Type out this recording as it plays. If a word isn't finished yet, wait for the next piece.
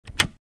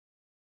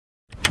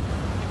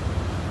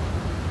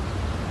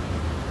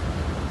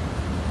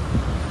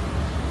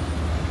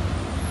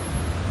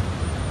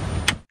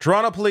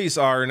Toronto police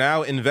are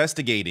now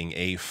investigating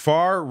a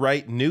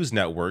far-right news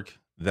network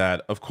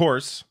that, of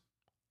course,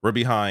 were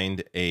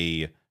behind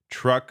a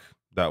truck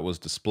that was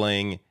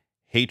displaying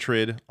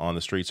hatred on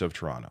the streets of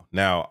Toronto.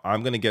 Now,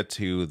 I'm going to get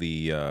to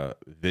the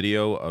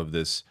video of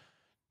this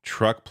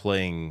truck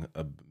playing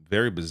a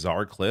very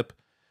bizarre clip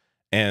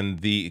and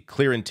the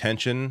clear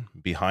intention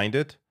behind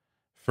it.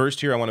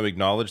 First here, I want to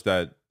acknowledge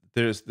that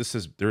there has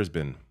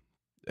been,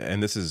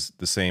 and this is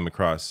the same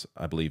across,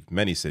 I believe,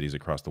 many cities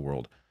across the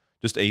world,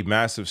 just a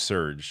massive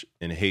surge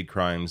in hate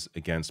crimes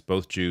against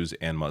both Jews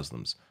and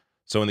Muslims.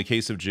 So in the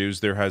case of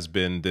Jews, there has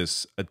been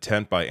this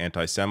attempt by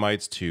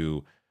anti-Semites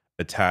to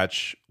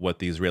attach what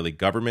the Israeli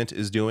government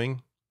is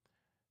doing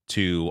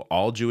to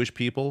all Jewish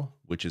people,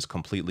 which is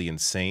completely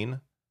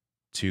insane.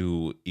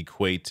 To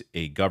equate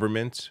a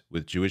government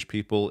with Jewish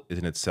people is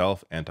in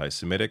itself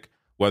anti-Semitic.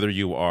 Whether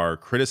you are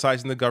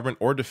criticizing the government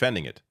or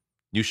defending it,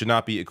 you should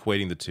not be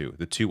equating the two.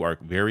 The two are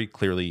very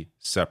clearly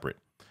separate.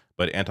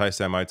 But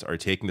anti-Semites are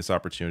taking this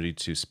opportunity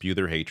to spew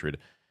their hatred.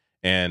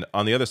 And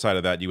on the other side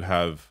of that, you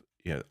have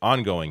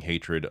ongoing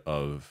hatred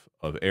of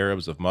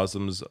Arabs, of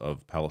Muslims,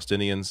 of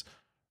Palestinians,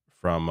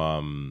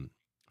 from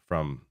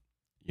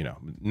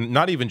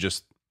not even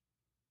just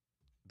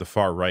the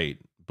far right,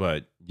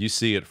 but you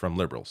see it from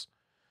liberals.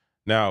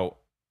 Now,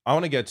 I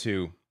want to get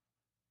to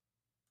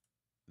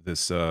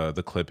this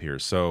the clip here.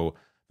 So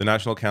the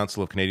National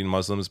Council of Canadian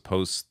Muslims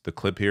posts the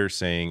clip here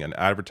saying an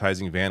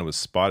advertising van was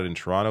spotted in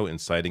Toronto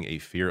inciting a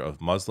fear of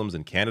Muslims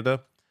in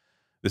Canada.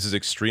 This is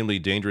extremely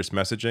dangerous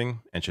messaging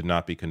and should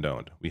not be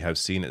condoned. We have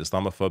seen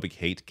Islamophobic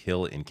hate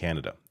kill in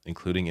Canada,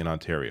 including in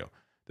Ontario.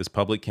 This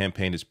public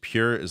campaign is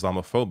pure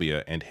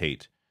Islamophobia and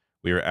hate.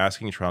 We are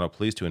asking Toronto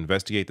Police to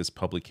investigate this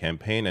public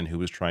campaign and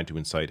who is trying to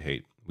incite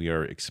hate. We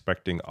are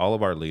expecting all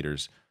of our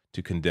leaders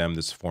to condemn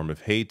this form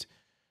of hate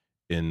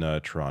in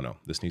Toronto.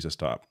 This needs to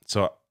stop.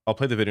 So I'll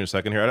play the video in a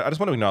second here. I just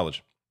want to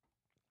acknowledge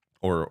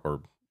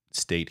or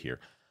state here.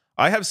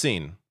 I have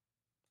seen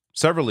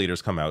several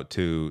leaders come out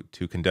to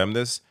condemn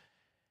this,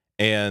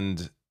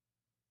 and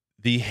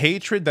the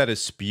hatred that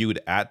is spewed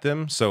at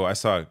them. So I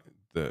saw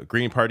the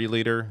Green Party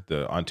leader,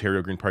 the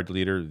Ontario Green Party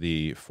leader,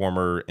 the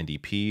former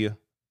NDP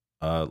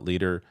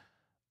leader,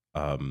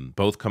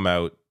 both come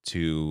out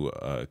to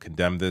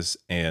condemn this,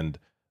 and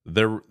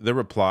their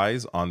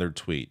replies on their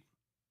tweet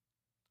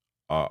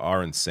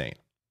are insane.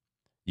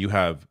 You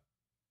have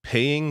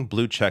paying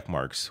blue check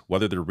marks,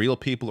 whether they're real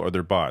people or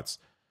they're bots,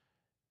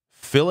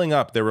 filling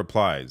up their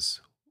replies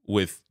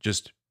with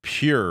just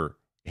pure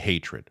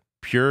hatred,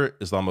 pure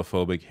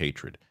Islamophobic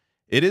hatred.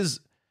 It has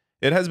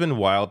been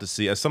wild to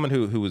see, as someone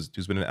who's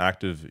been an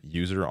active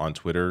user on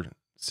Twitter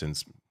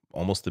since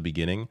almost the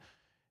beginning,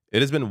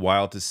 it has been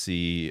wild to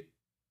see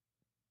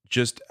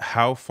just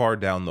how far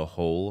down the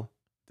hole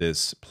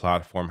this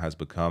platform has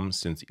become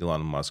since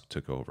Elon Musk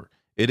took over.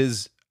 It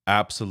is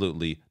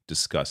absolutely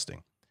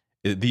disgusting.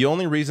 The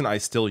only reason I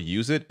still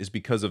use it is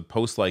because of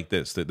posts like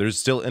this. That there's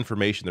still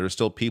information, there are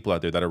still people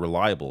out there that are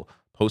reliable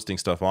posting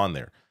stuff on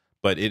there.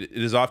 But it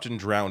is often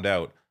drowned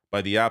out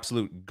by the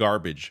absolute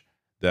garbage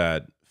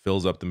that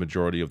fills up the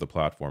majority of the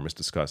platform. It's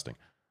disgusting.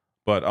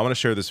 But I want to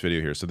share this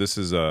video here. So this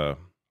is the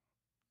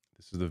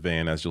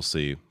van, as you'll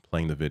see,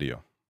 playing the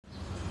video.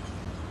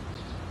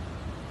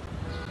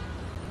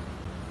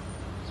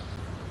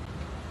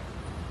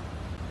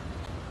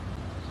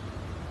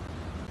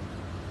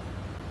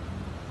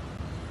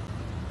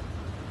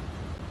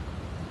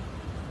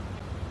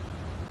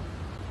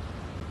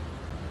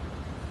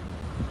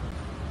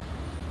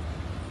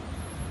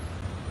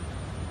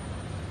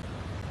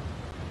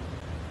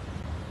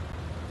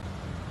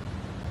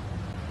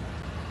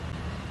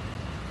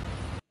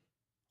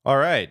 All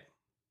right.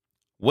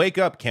 Wake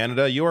up,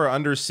 Canada. You are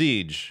under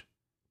siege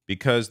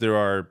because there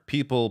are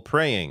people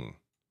praying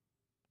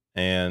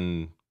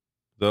and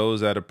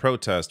those at a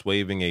protest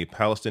waving a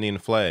Palestinian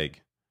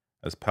flag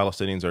as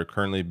Palestinians are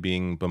currently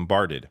being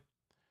bombarded.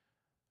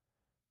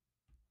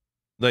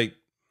 Like,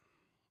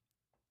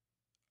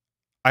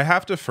 I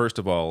have to, first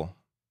of all,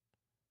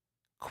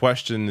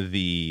 question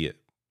the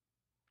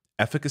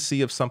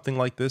efficacy of something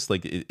like this.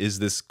 Like, is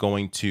this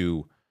going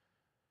to...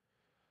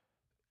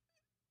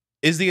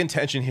 Is the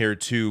intention here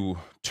to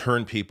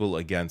turn people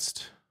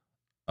against,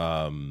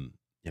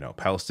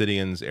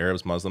 Palestinians,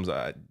 Arabs, Muslims?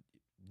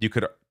 You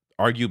could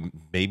argue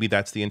maybe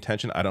that's the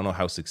intention. I don't know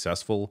how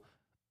successful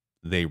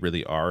they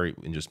really are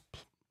in just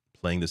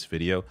playing this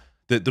video.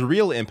 The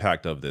real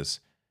impact of this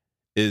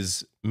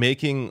is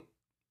making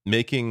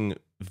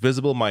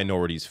visible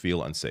minorities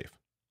feel unsafe.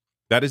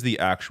 That is the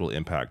actual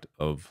impact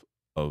of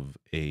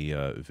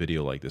a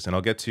video like this. And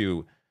I'll get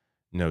to,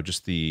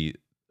 just a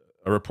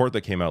report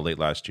that came out late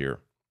last year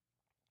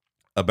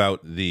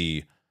about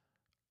the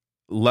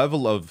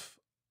level of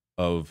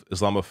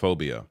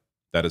Islamophobia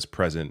that is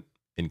present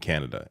in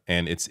Canada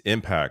and its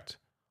impact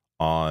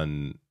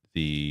on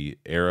the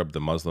Arab, the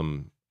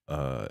Muslim,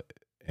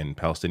 and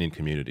Palestinian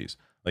communities.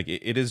 Like,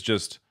 it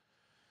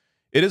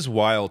is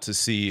wild to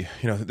see,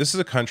 this is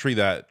a country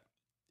that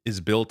is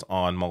built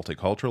on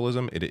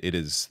multiculturalism. It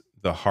is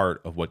the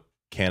heart of what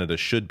Canada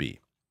should be.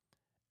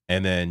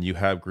 And then you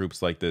have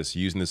groups like this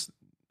using this,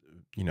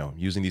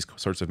 using these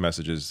sorts of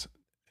messages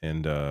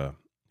and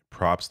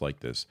props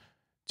like this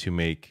to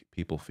make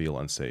people feel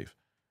unsafe.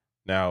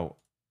 Now,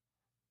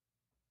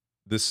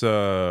 this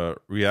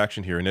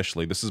reaction here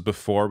initially, this is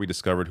before we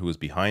discovered who was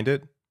behind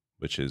it,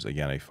 which is,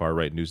 again, a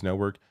far-right news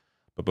network.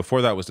 But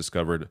before that was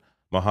discovered,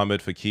 Mohammed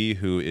Faqih,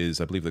 who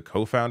is, I believe, the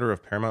co-founder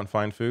of Paramount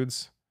Fine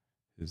Foods,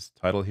 his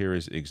title here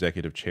is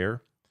executive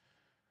chair.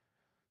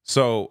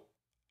 So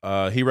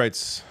he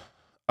writes,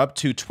 up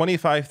to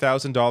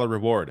 $25,000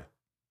 reward.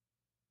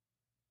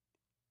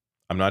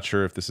 I'm not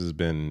sure if this has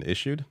been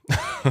issued.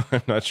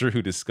 I'm not sure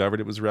who discovered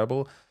it was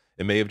Rebel.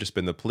 It may have just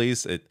been the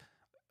police.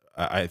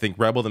 I think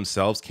Rebel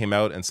themselves came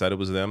out and said it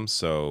was them.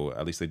 So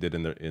at least they did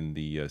in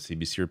the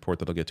CBC report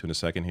that I'll get to in a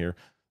second here.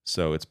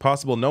 So it's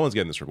possible no one's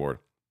getting this reward.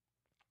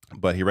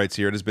 But he writes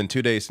here, it has been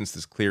 2 days since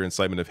this clear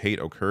incitement of hate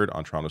occurred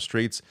on Toronto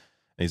streets,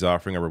 and he's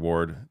offering a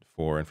reward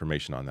for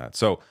information on that.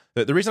 So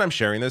the reason I'm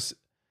sharing this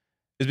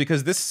is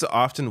because this is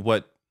often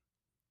what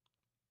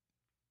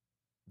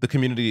the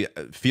community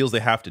feels they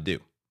have to do.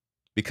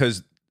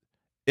 Because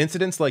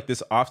incidents like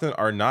this often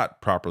are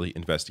not properly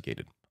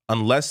investigated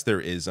unless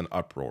there is an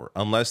uproar,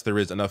 unless there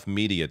is enough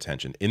media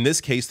attention. In this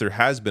case, there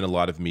has been a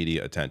lot of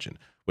media attention,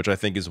 which I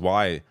think is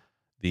why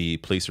the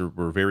police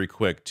were very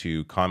quick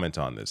to comment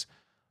on this.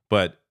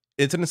 But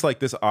incidents like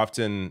this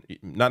often,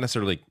 not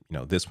necessarily,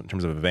 this in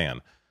terms of a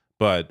van,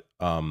 but,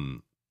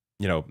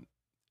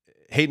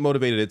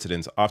 hate-motivated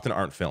incidents often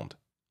aren't filmed.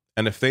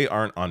 And if they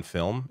aren't on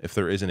film, if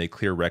there isn't a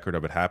clear record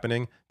of it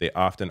happening, they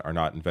often are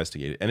not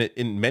investigated. And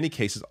in many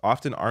cases,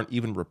 often aren't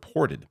even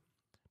reported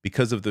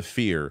because of the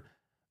fear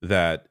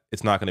that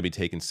it's not going to be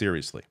taken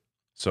seriously.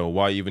 So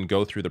why even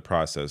go through the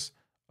process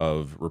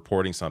of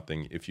reporting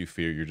something if you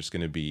fear you're just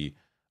going to be,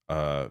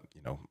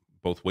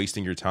 both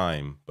wasting your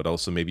time, but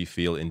also maybe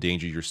feel in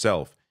danger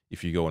yourself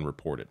if you go and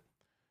report it.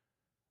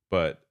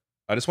 But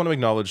I just want to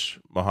acknowledge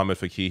Mohammed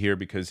Faqih here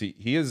because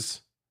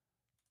he's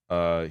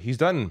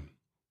done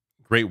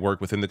great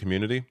work within the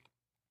community.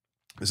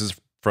 This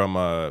is from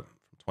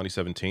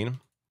 2017.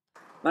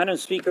 Madam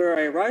Speaker,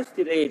 I rise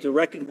today to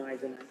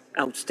recognize an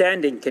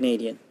outstanding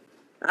Canadian.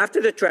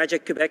 After the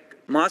tragic Quebec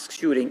mosque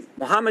shooting,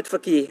 Mohammed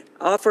Faqih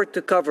offered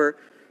to cover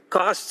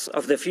costs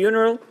of the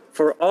funeral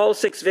for all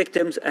 6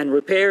 victims and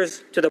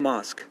repairs to the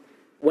mosque.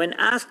 When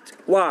asked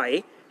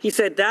why, he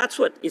said, "That's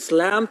what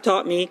Islam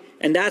taught me,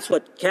 and that's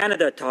what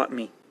Canada taught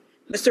me."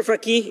 Mr.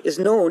 Faqih is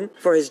known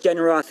for his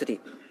generosity.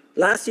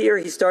 Last year,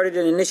 he started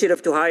an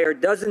initiative to hire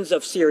dozens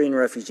of Syrian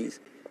refugees.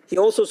 He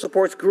also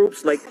supports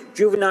groups like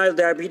Juvenile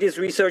Diabetes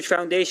Research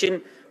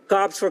Foundation,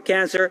 Cops for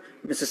Cancer,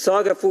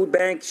 Mississauga Food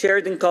Bank,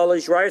 Sheridan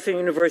College, Ryerson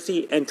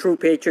University, and True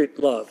Patriot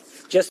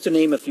Love, just to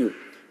name a few.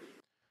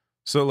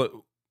 So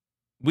look,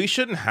 we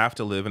shouldn't have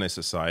to live in a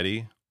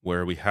society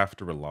where we have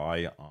to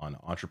rely on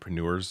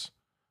entrepreneurs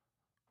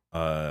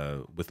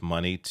with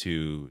money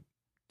to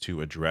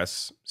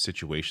address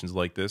situations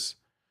like this.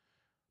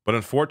 But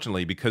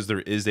unfortunately, because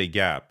there is a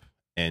gap,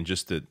 and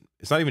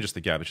it's not even just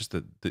the gap, it's just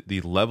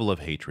the level of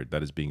hatred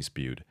that is being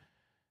spewed.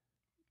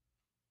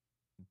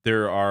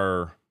 There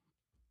are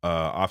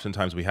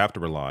oftentimes we have to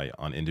rely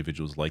on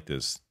individuals like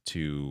this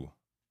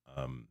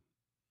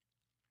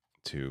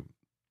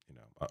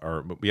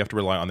or we have to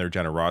rely on their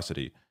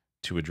generosity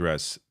to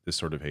address this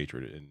sort of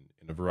hatred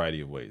in a variety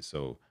of ways.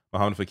 So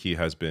Mohammed Faqih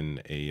has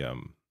been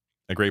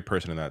a great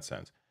person in that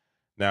sense.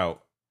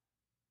 Now,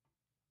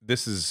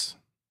 this is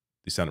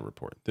the Senate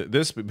report.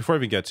 This, before I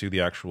even get to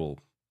the actual,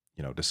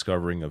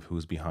 discovering of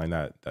who's behind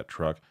that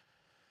truck,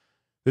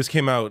 this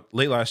came out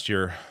late last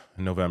year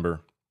in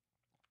November.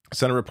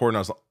 Senate report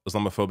on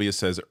Islamophobia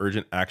says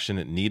urgent action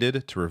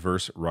needed to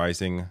reverse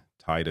rising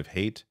tide of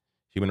hate.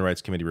 Human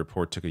Rights Committee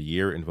report took a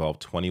year,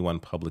 involved 21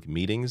 public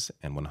meetings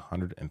and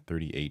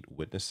 138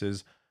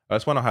 witnesses. I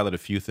just want to highlight a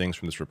few things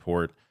from this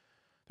report.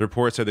 The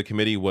report said the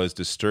committee was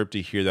disturbed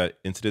to hear that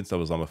incidents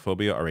of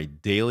Islamophobia are a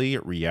daily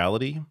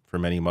reality for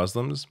many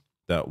Muslims,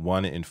 that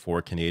 1 in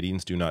 4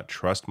 Canadians do not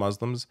trust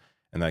Muslims,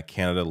 and that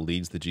Canada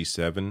leads the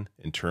G7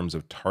 in terms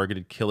of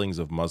targeted killings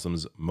of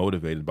Muslims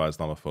motivated by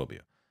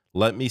Islamophobia.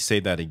 Let me say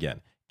that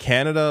again.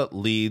 Canada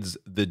leads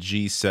the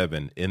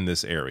G7 in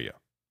this area.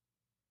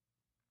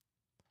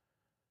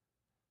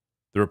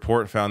 The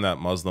report found that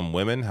Muslim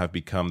women have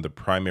become the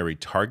primary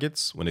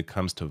targets when it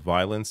comes to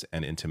violence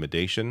and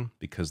intimidation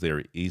because they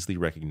are easily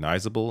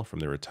recognizable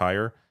from their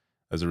attire.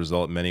 As a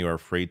result, many are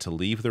afraid to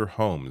leave their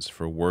homes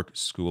for work,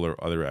 school,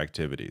 or other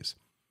activities.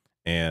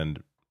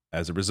 And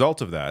as a result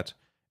of that,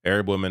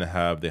 Arab women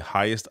have the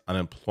highest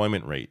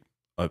unemployment rate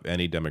of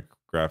any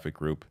demographic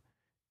group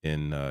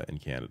in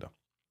Canada.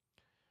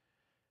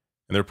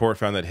 And the report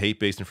found that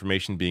hate-based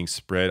information being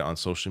spread on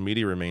social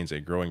media remains a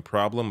growing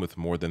problem, with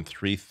more than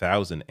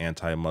 3,000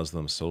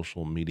 anti-Muslim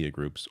social media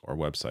groups or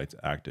websites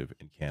active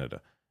in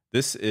Canada.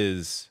 This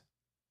is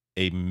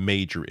a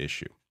major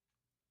issue.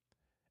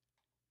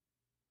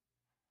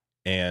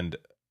 And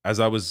as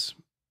I was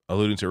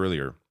alluding to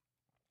earlier,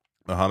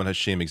 Mohammed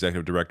Hashim,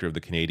 executive director of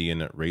the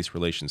Canadian Race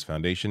Relations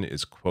Foundation,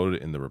 is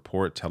quoted in the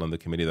report telling the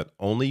committee that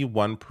only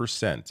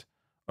 1%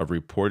 of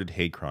reported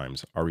hate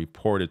crimes are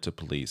reported to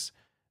police,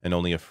 and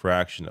only a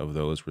fraction of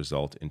those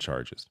result in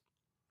charges.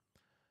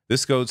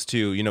 This goes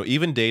to,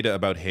 even data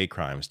about hate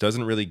crimes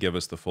doesn't really give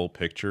us the full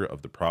picture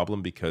of the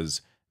problem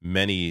because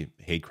many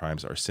hate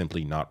crimes are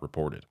simply not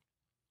reported.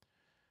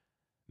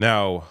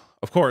 Now,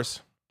 of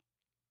course,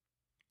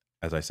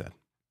 as I said,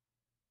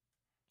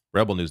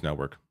 Rebel News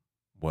Network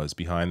was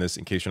behind this.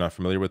 In case you're not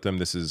familiar with them,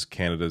 this is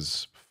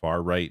Canada's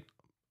far right.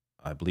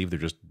 I believe they're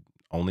just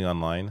only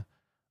online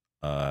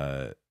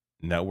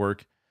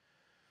network.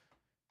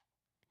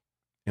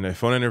 In a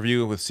phone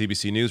interview with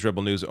CBC News,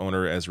 Rebel News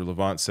owner Ezra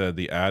Levant said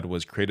the ad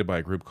was created by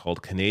a group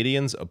called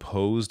Canadians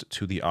Opposed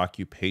to the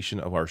Occupation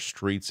of Our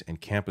Streets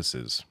and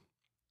Campuses.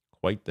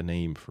 Quite the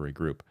name for a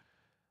group.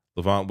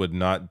 Levant would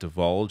not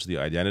divulge the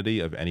identity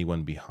of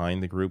anyone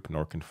behind the group,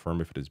 nor confirm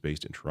if it is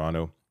based in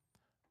Toronto.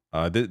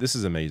 This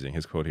is amazing,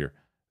 his quote here.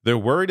 They're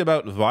worried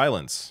about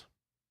violence,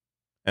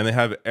 and they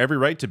have every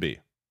right to be.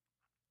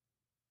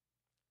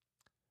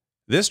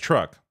 This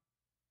truck,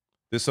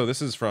 this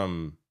is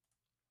from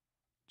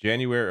July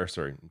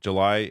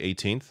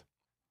 18th.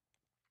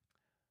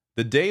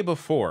 The day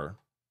before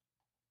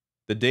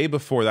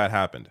that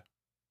happened,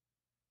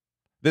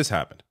 this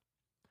happened.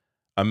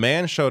 A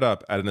man showed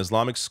up at an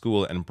Islamic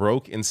school and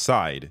broke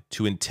inside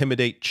to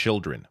intimidate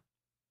children.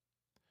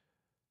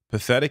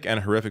 Pathetic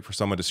and horrific for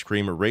someone to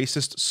scream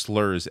racist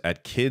slurs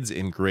at kids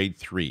in grade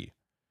 3.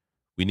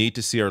 We need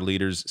to see our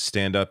leaders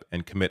stand up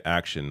and commit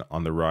action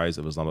on the rise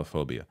of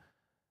Islamophobia.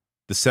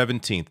 The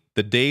 17th,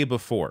 the day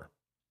before.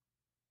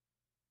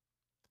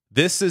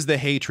 This is the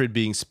hatred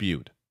being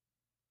spewed.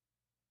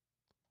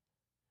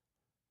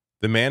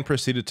 The man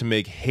proceeded to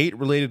make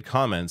hate-related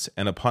comments,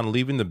 and upon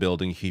leaving the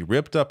building, he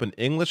ripped up an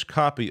English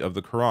copy of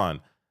the Quran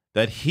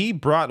that he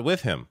brought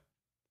with him.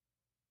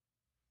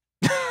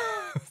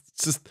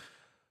 It's just...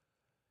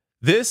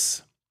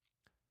 This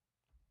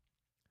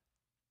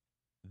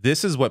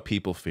is what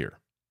people fear.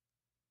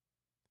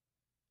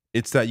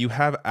 It's that you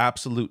have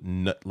absolute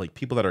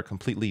people that are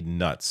completely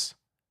nuts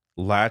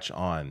latch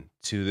on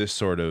to this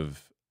sort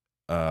of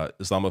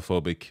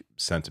Islamophobic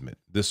sentiment,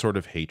 this sort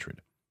of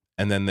hatred,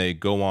 and then they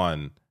go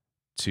on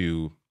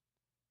to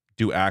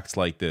do acts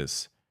like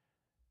this.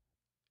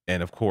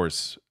 And of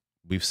course,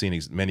 we've seen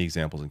many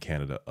examples in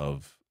Canada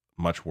of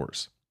much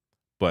worse.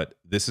 But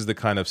this is the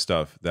kind of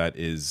stuff that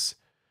is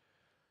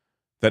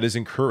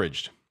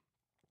encouraged,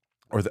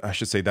 or I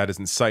should say that is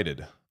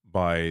incited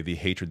by the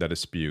hatred that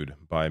is spewed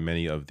by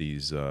many of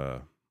these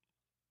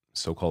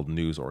so-called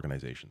news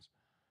organizations.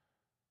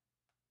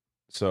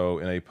 So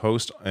in a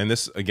post, and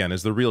this again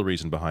is the real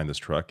reason behind this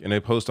truck, in a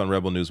post on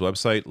Rebel News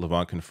website,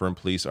 Levant confirmed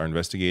police are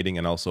investigating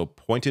and also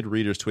pointed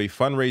readers to a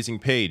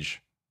fundraising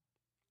page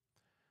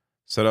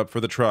set up for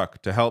the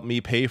truck to help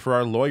me pay for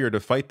our lawyer to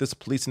fight this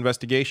police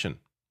investigation.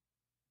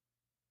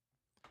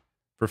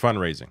 For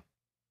fundraising.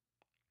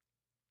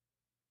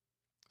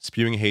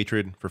 Spewing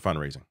hatred for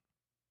fundraising.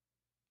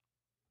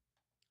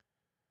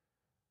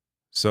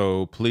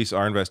 So police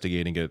are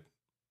investigating it.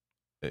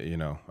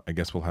 I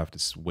guess we'll have to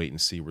wait and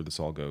see where this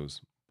all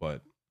goes.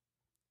 But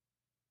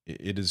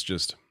it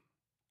has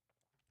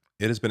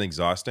been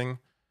exhausting.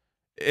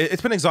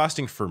 It's been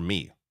exhausting for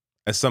me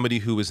as somebody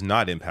who is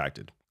not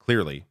impacted,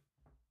 clearly,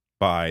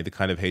 by the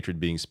kind of hatred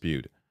being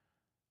spewed,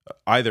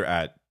 either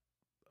at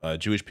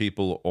Jewish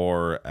people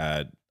or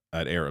at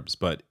Arabs.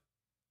 But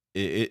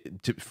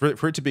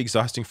for it to be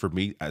exhausting for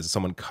me as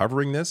someone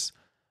covering this,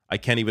 I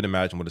can't even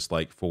imagine what it's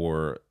like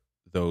for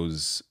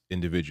those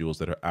individuals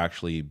that are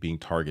actually being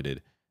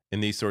targeted in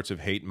these sorts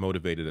of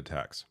hate-motivated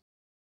attacks.